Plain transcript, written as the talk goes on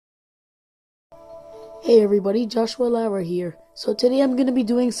Hey everybody, Joshua Lauer here. So today I'm going to be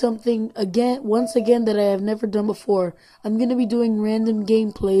doing something once again that I have never done before. I'm going to be doing random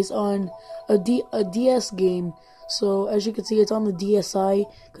gameplays on a DS game. So as you can see, it's on the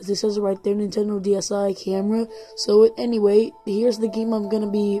DSi, because it says it right there, Nintendo DSi camera. So anyway, here's the game I'm going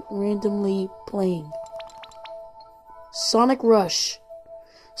to be randomly playing. Sonic Rush.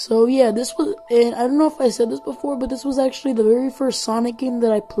 So yeah, this was, and I don't know if I said this before, but this was actually the very first Sonic game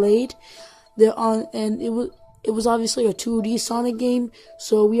that I played. And it was obviously a 2D Sonic game,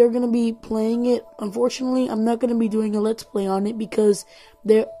 so we are going to be playing it. Unfortunately, I'm not going to be doing a Let's Play on it because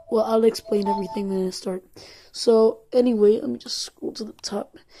I'll explain everything when I start. So anyway, let me just scroll to the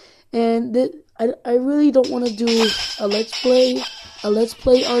top. And I really don't want to do a Let's Play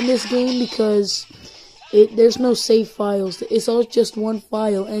on this game because there's no save files. It's all just one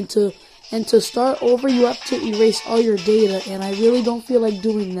file, and to start over, you have to erase all your data, and I really don't feel like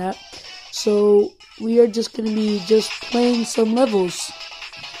doing that. So we are just going to be playing some levels.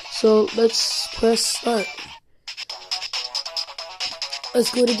 So let's press start. Let's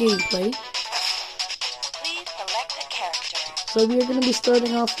go to gameplay. Please select a character. So we are going to be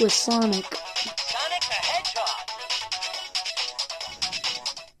starting off with Sonic. Sonic the Hedgehog.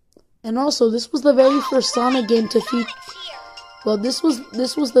 And also, this was the very first Sonic game to feature. Well, this was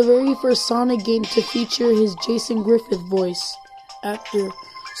the very first Sonic game to feature his Jason Griffith voice actor.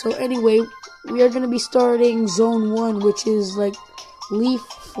 So anyway, we are going to be starting Zone 1, which is like Leaf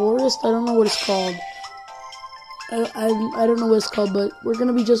Forest. I don't know what it's called. I don't know what it's called, but we're going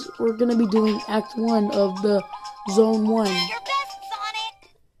to be doing Act 1 of the Zone 1. Your best,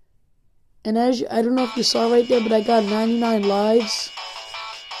 Sonic. And I don't know if you saw right there, but I got 99 lives.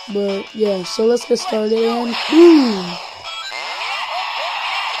 But yeah, so let's get started, and boom!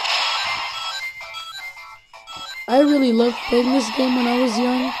 I really loved playing this game when I was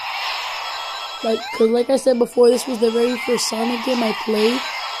young. Cause like I said before, this was the very first Sonic game I played.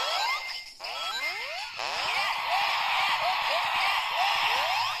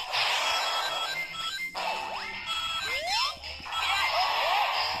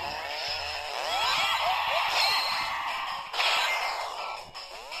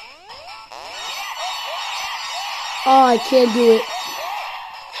 Oh, I can't do it.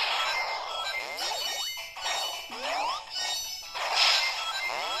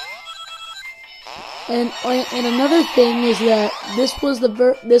 And another thing is that this was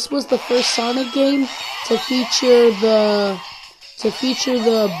the first Sonic game to feature the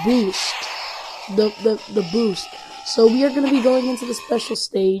boost, the boost. So we are going to be going into the special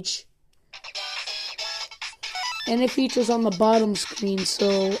stage, and it features on the bottom screen.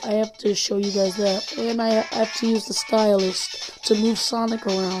 So I have to show you guys that, and I have to use the stylus to move Sonic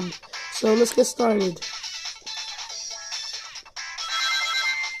around. So let's get started.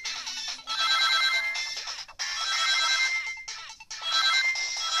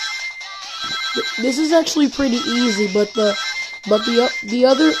 This is actually pretty easy, but the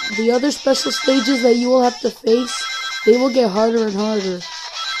other special stages that you will have to face, they will get harder and harder.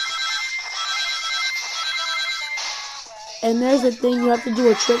 And there's the thing, you have to do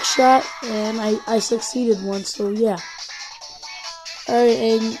a trick shot, and I succeeded once, so yeah. Alright,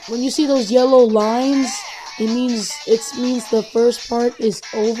 and when you see those yellow lines, it means the first part is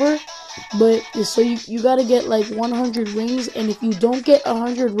over. But so you gotta get like 100 rings, and if you don't get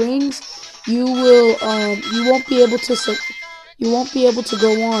 100 rings, you won't be able to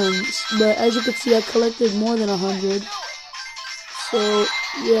go on. But as you can see, I collected more than 100. So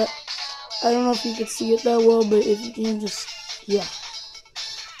yeah, I don't know if you can see it that well, but if you can, just yeah.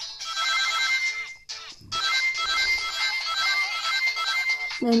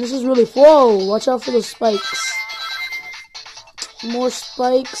 Man, this is really whoa! Watch out for the spikes. More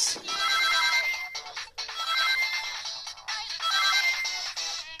spikes.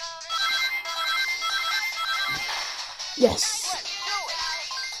 Yes.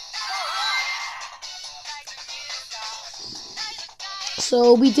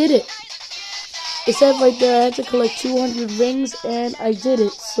 So we did it. It said right there I had to collect 200 rings, and I did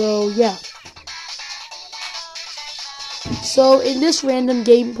it. So yeah. So in this random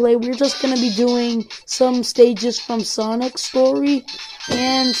gameplay, we're just going to be doing some stages from Sonic's story,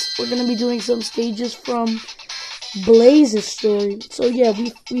 and we're going to be doing some stages from Blaze's story. So yeah,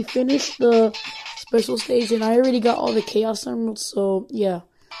 we finished the special stage, and I already got all the Chaos Emeralds, so yeah.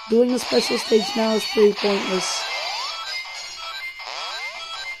 Doing the special stage now is pretty pointless.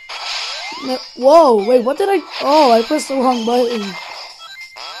 Whoa, wait, what did I pressed the wrong button.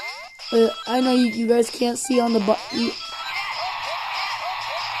 I know you guys can't see on the button.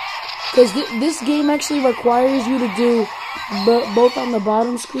 Because this game actually requires you to do both on the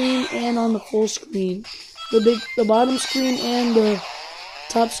bottom screen and on the full screen. The bottom screen and the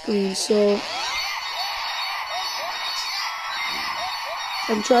top screen. So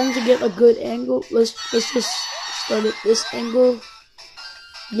I'm trying to get a good angle. Let's just start at this angle.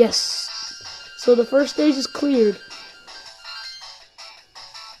 Yes. So the first stage is cleared.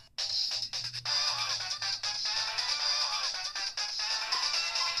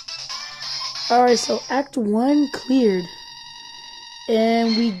 Alright, so Act 1 cleared.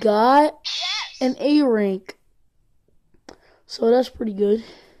 And we got an A rank. So that's pretty good.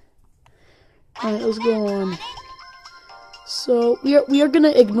 Alright, let's go on. So we are gonna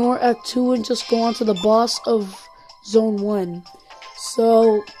ignore Act 2 and just go on to the boss of Zone 1.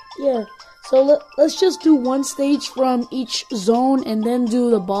 So yeah. So let's just do one stage from each zone and then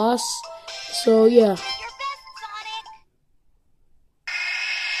do the boss. So yeah. Your best, Sonic.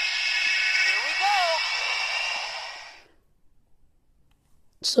 Here we go.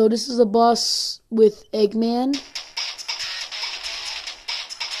 So this is a boss with Eggman. Go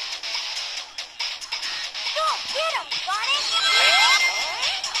get him, Sonic. Nice,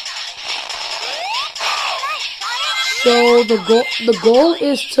 Sonic. So the goal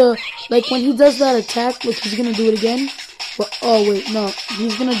is to, like, when he does that attack, which he's gonna do it again. But, oh wait, no,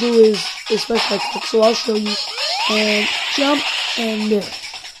 he's gonna do his special attack. So I'll show you. And jump and there.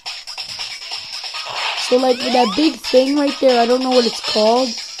 So like with that big thing right there, I don't know what it's called.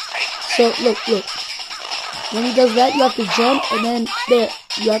 So look. When he does that, you have to jump, and then there,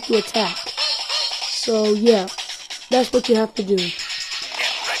 you have to attack. So yeah, that's what you have to do.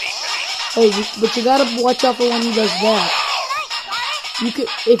 Hey, but you gotta watch out for when he does that. You could,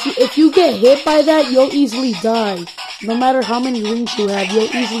 if you get hit by that, you'll easily die. No matter how many rings you have, you'll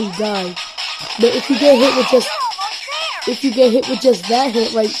easily die. But if you get hit with just that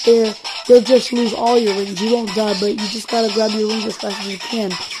hit right there, you'll just lose all your rings. You won't die, but you just gotta grab your rings as fast as you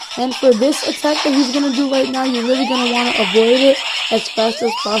can. And for this attack that he's gonna do right now, you're really gonna wanna avoid it as fast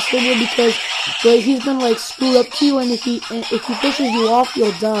as possible, because he's gonna like screw up to you, and if he pisses you off,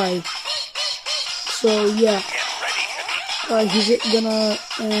 you'll die. So yeah. He's gonna,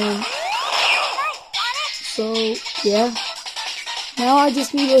 so yeah. Now I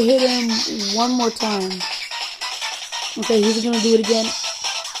just need to hit him one more time. Okay, he's gonna do it again.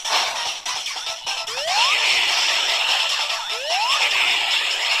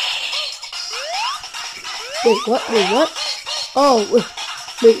 Wait, what? Oh,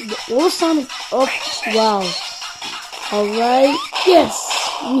 wait, what was Sonic? Oh, wow. Alright, yes,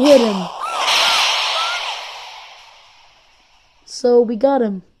 we hit him. So we got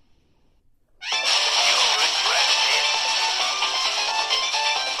him.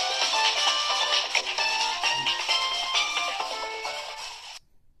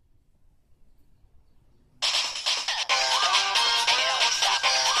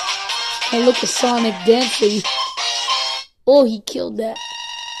 And look at Sonic dancing. Oh, he killed that.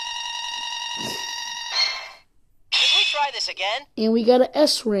 Should we try this again? And we got an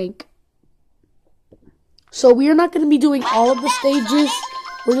S rank. So we are not going to be doing all of the stages.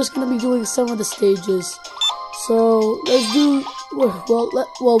 We're just going to be doing some of the stages. So let's do,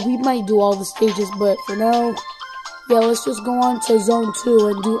 well, we might do all the stages, but for now, yeah, let's just go on to Zone 2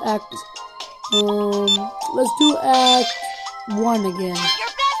 and do let's do Act 1 again. Your best,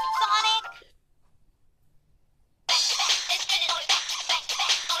 Sonic.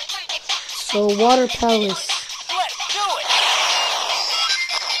 So Water Palace. Let's do it.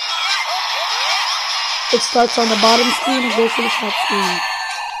 It starts on the bottom screen and goes to the top screen.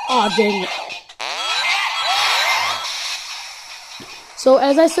 Aw, dang it. So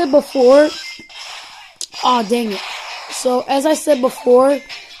as I said before,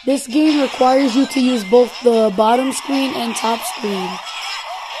 this game requires you to use both the bottom screen and top screen.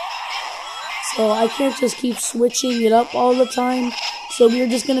 So I can't just keep switching it up all the time. So we're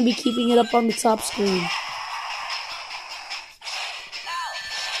just going to be keeping it up on the top screen.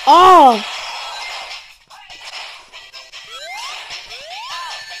 Oh!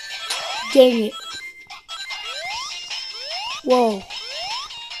 Dang it. Whoa.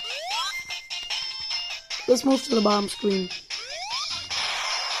 Let's move to the bottom screen.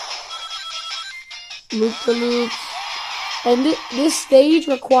 Loop to loop. And this stage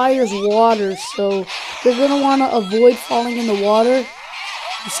requires water, so you're going to want to avoid falling in the water.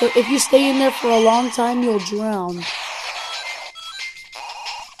 So if you stay in there for a long time, you'll drown.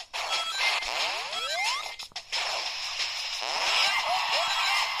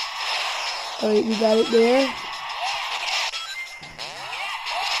 Alright, we got it there.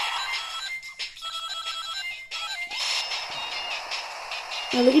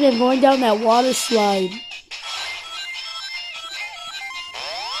 Now look at him going down that water slide.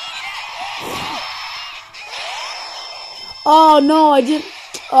 Oh no, I didn't.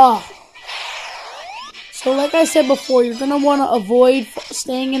 Oh. So like I said before, you're gonna want to avoid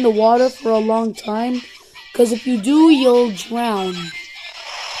staying in the water for a long time, because if you do, you'll drown.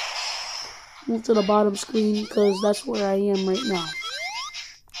 Move to the bottom screen, because that's where I am right now.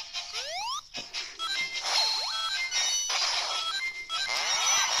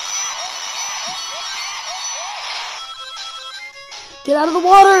 Get out of the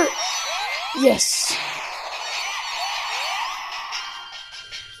water! Yes.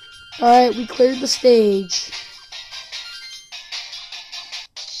 Alright, we cleared the stage.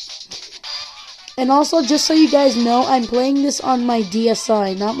 And also, just so you guys know, I'm playing this on my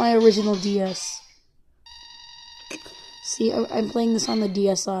DSi, not my original DS. See, I'm playing this on the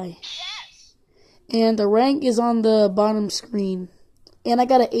DSi. And the rank is on the bottom screen. And I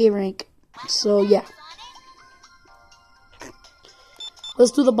got an A rank. So, yeah.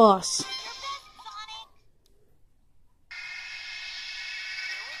 Let's do the boss.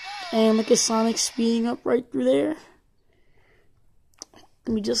 And look at Sonic speeding up right through there.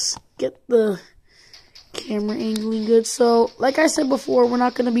 Let me just get the camera angling good. So, like I said before, we're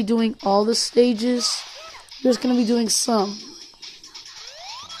not going to be doing all the stages. We're just going to be doing some.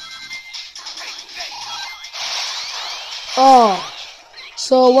 Oh.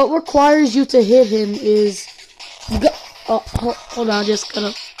 So, what requires you to hit him is... Oh, hold on, just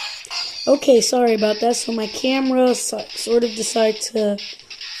gonna... Okay, sorry about that. So my camera sort of decided to,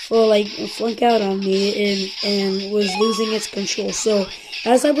 flunk out on me and was losing its control. So,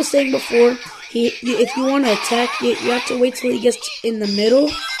 as I was saying before, if you want to attack, you have to wait till he gets in the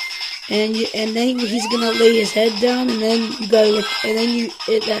middle, and then he's gonna lay his head down, and then you gotta, and then you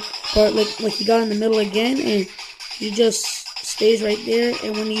hit that part like he got in the middle again, and he just stays right there.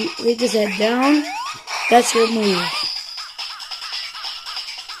 And when he lays his head down, that's your move.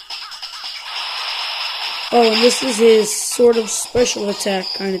 Oh, and this is his sort of special attack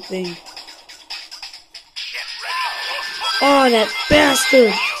kind of thing. Oh, that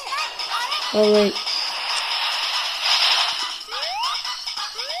bastard! Oh, wait.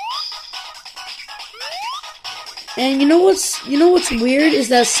 And you know what's weird is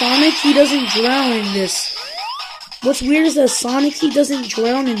that Sonic, he doesn't drown in this. What's weird is that Sonic, he doesn't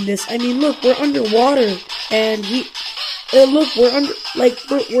drown in this. I mean, look, we're underwater, and look,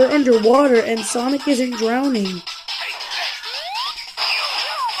 we're underwater, and Sonic isn't drowning.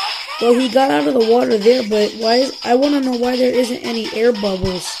 Well, he got out of the water there, but I want to know why there isn't any air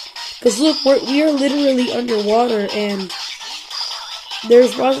bubbles. Because look, we are literally underwater, and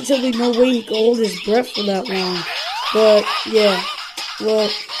there's positively no way he could hold his breath for that long. But yeah, well,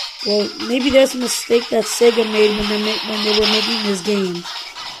 maybe that's a mistake that Sega made when they were making this game.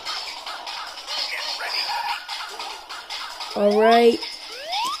 Alright.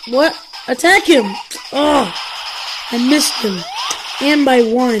 What? Attack him! Oh! I missed him. And by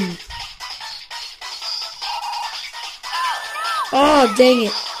 1. Oh, dang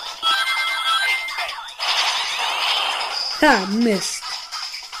it. Ha, missed.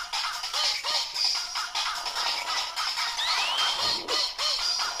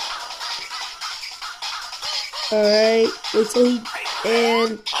 Alright, wait till he...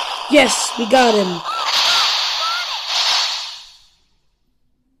 And... Yes, we got him.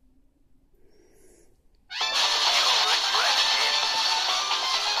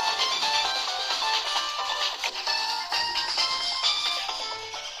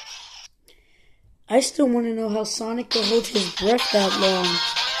 I still want to know how Sonic could hold his breath that long.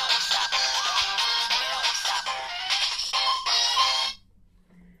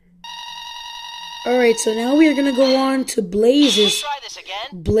 Alright, so now we are going to go on to Blaze's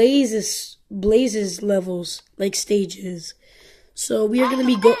levels, like stages. So we are going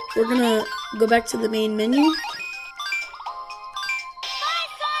to we're going to go back to the main menu.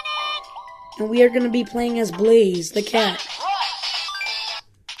 And we are going to be playing as Blaze, the cat.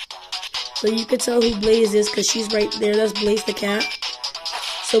 So you can tell who Blaze is because she's right there. That's Blaze the cat.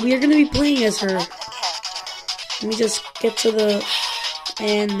 So we are going to be playing as her. Let me just get to the...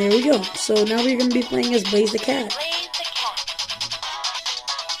 And there we go. So now we're going to be playing as Blaze the cat.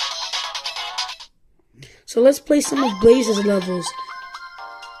 So let's play some of Blaze's levels.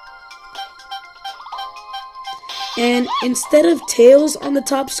 And instead of Tails on the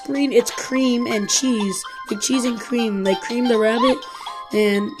top screen, it's Cream and Cheese. Like cheese and cream. Like Cream the rabbit.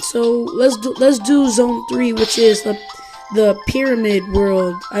 And so let's do Zone 3, which is the pyramid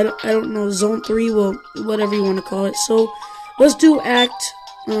world. I don't know, Zone 3, well, whatever you want to call it. So let's do Act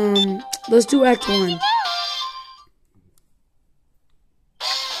 1.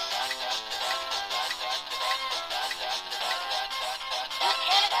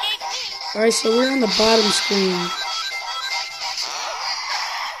 Alright, so we're on the bottom screen.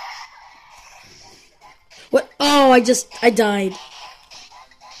 What? Oh, I died.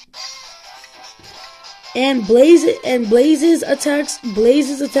 And Blaze's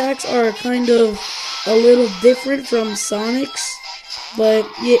attacks are kind of a little different from Sonic's, but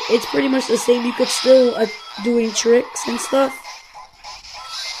yeah, it's pretty much the same. You could still doing tricks and stuff.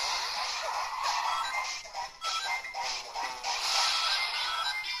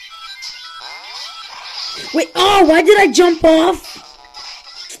 Wait, oh, why did I jump off?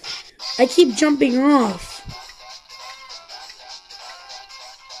 I keep jumping off.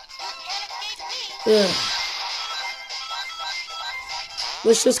 Ugh.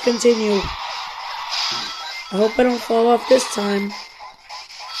 Let's just continue. I hope I don't fall off this time.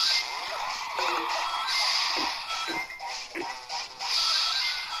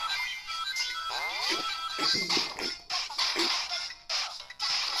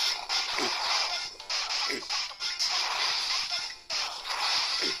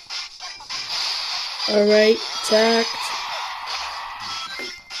 Alright, tact.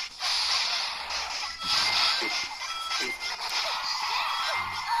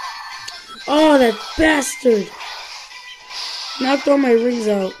 Oh, that bastard! Knocked all my rings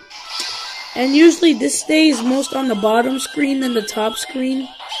out. And usually this stays most on the bottom screen than the top screen.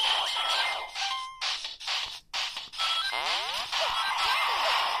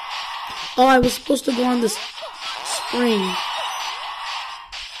 Oh, I was supposed to go on this spring.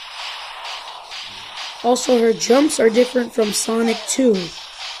 Also, her jumps are different from Sonic 2.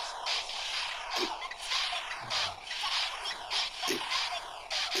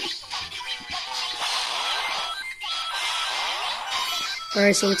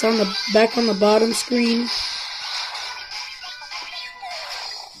 Alright, so it's back on the bottom screen.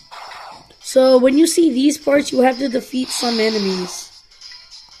 So when you see these parts, you have to defeat some enemies.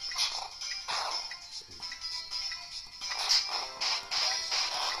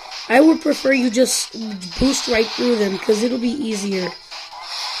 I would prefer you just boost right through them because it'll be easier.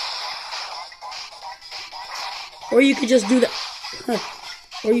 Or you could just do that.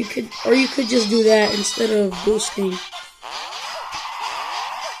 Or you could just do that instead of boosting.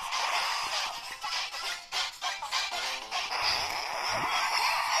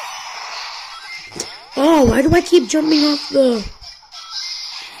 Oh, why do I keep jumping off the...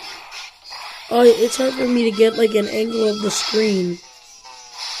 Oh, it's hard for me to get like an angle of the screen.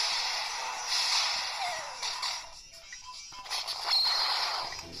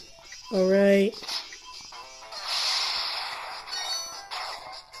 Alright.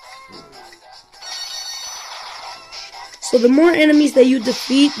 So the more enemies that you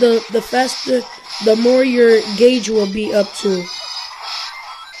defeat, the faster, the more your gauge will be up to.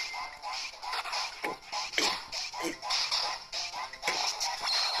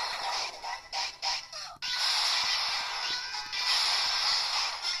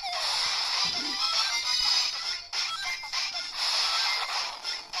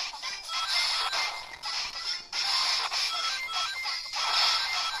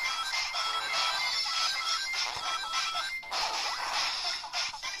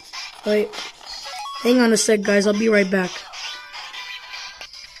 Wait, hang on a sec, guys. I'll be right back.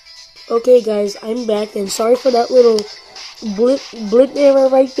 Okay, guys, I'm back, and sorry for that little blip error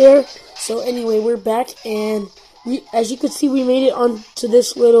right there. So anyway, we're back, and as you can see, we made it onto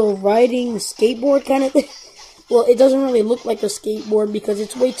this little riding skateboard kind of thing. Well, it doesn't really look like a skateboard because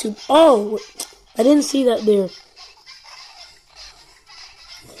it's way too... Oh, I didn't see that there.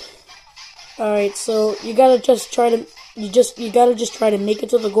 Alright, so you gotta just try to... You gotta just try to make it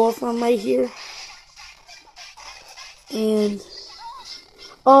to the goal from right here. And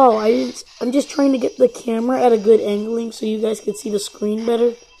I'm just trying to get the camera at a good angling so you guys can see the screen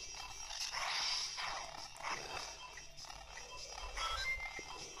better.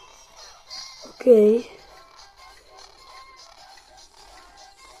 Okay.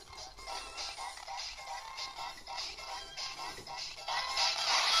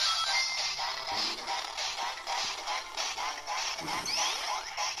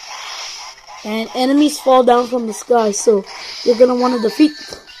 And enemies fall down from the sky, so you're gonna want to defeat...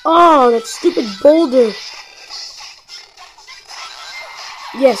 Oh, that stupid boulder!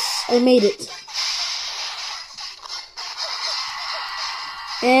 Yes, I made it.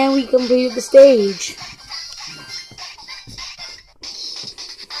 And we completed the stage.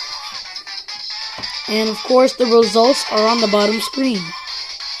 And of course, the results are on the bottom screen.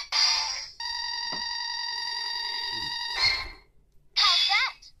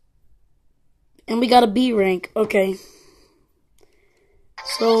 And we got a B rank. Okay.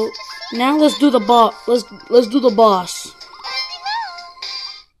 So now let's do the boss. Let's do the boss.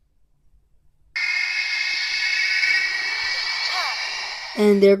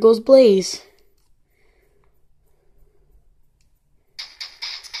 And there goes Blaze.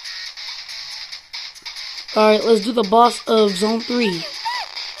 Alright, let's do the boss of Zone 3.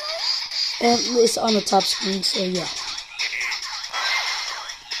 And it's on the top screen, so yeah.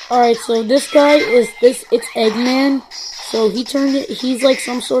 Alright, so this guy it's Eggman. So he's like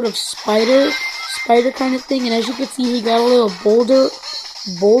some sort of spider kind of thing, and as you can see, he got a little boulder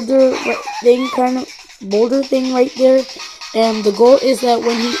thing right there. And the goal is that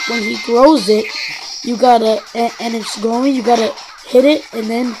when he throws it, you gotta, and it's glowing, you gotta hit it, and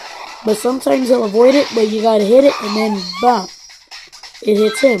then, but sometimes he'll avoid it, but you gotta hit it, and then, bam, it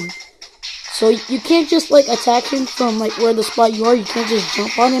hits him. So you can't just, like, attack him from, like, where the spot you are. You can't just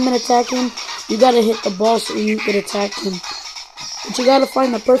jump on him and attack him. You gotta hit the ball so you can attack him. But you gotta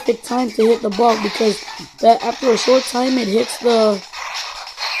find the perfect time to hit the ball, because that after a short time, it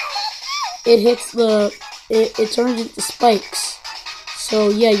turns into spikes. So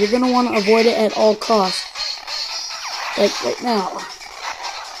yeah, you're gonna want to avoid it at all costs. Like right now.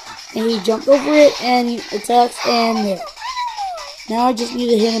 And he jumped over it and he attacks, and there. Now I just need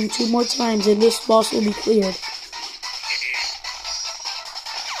to hit him 2 more times and this boss will be cleared.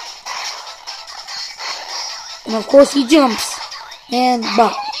 And of course he jumps. And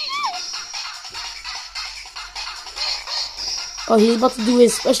bop. Oh, he's about to do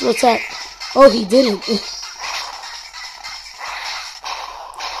his special attack. Oh, he didn't.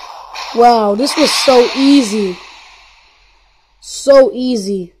 Wow, this was so easy. So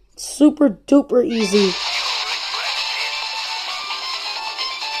easy. Super duper easy.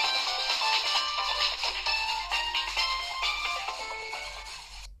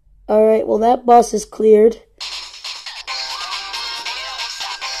 Alright, well that boss is cleared.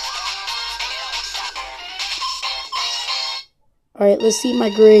 Alright, let's see my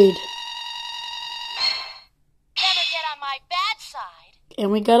grade. Never get on my bad side.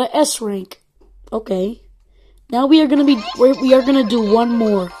 And we got an S rank. Okay. Now we are gonna do one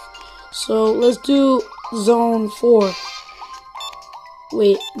more. So let's do Zone 4.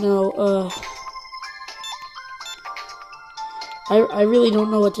 Wait, no, I really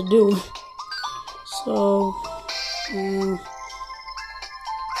don't know what to do. So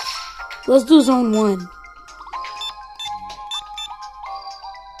let's do Zone 1.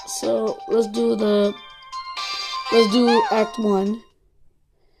 So let's do Act 1.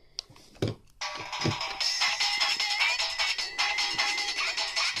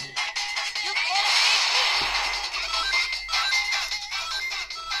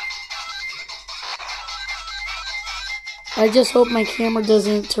 I just hope my camera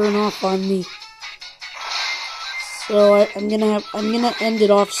doesn't turn off on me. So I'm gonna end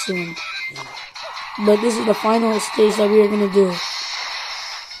it off soon. But this is the final stage that we are gonna do.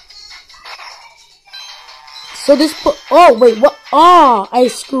 So oh wait, what? Ah, I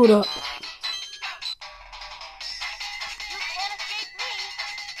screwed up.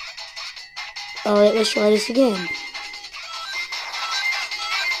 Alright, let's try this again.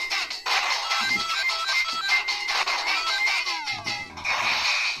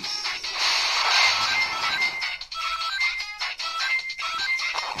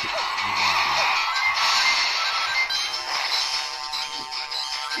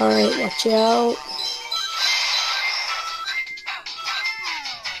 Alright, watch out.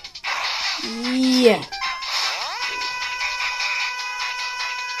 Yeah.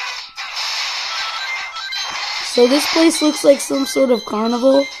 So this place looks like some sort of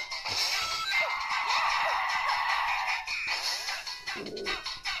carnival.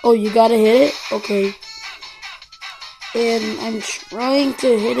 Oh, you gotta hit it? Okay. And I'm trying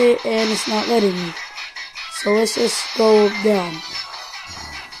to hit it and it's not letting me. So let's just go down.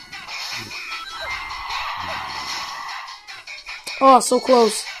 Oh, so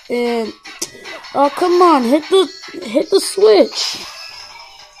close. And oh, come on, hit the switch.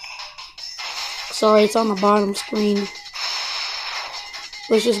 Sorry, it's on the bottom screen.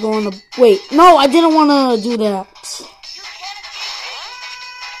 Let's just go on the wait. No, I didn't want to do that.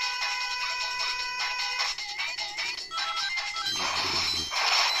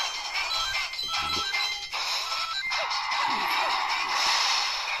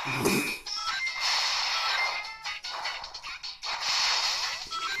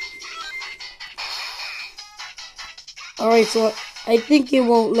 Alright, so I think it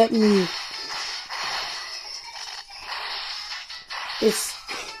won't let me.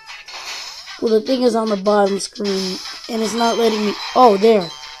 Well, the thing is on the bottom screen, and it's not letting me. Oh, there.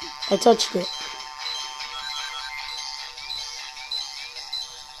 I touched it.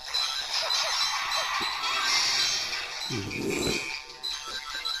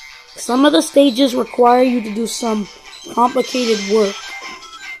 Some of the stages require you to do some complicated work.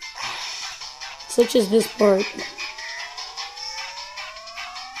 such as this part.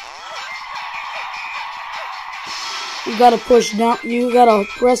 You gotta push down, you gotta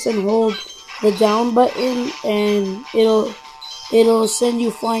press and hold the down button, and it'll send you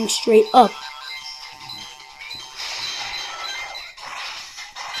flying straight up.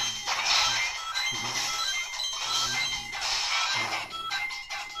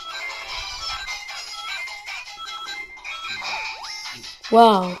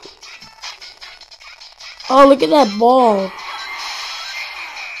 Wow. Oh, look at that ball.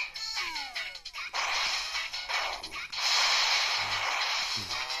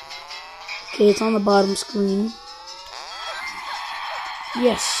 Okay, it's on the bottom screen.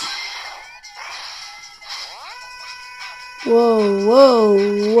 Yes. Whoa,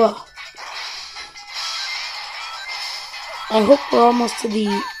 whoa, whoa. I hope we're almost to the...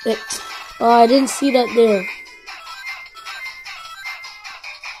 Oh, I didn't see that there.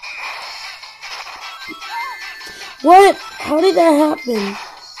 What? How did that happen?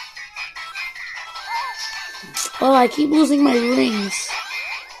 Oh, I keep losing my rings.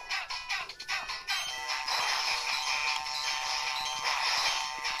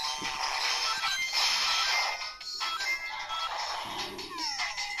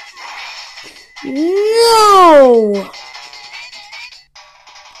 No!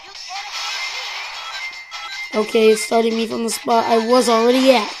 Okay, it's starting me from the spot I was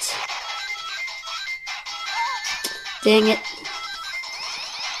already at. Dang it.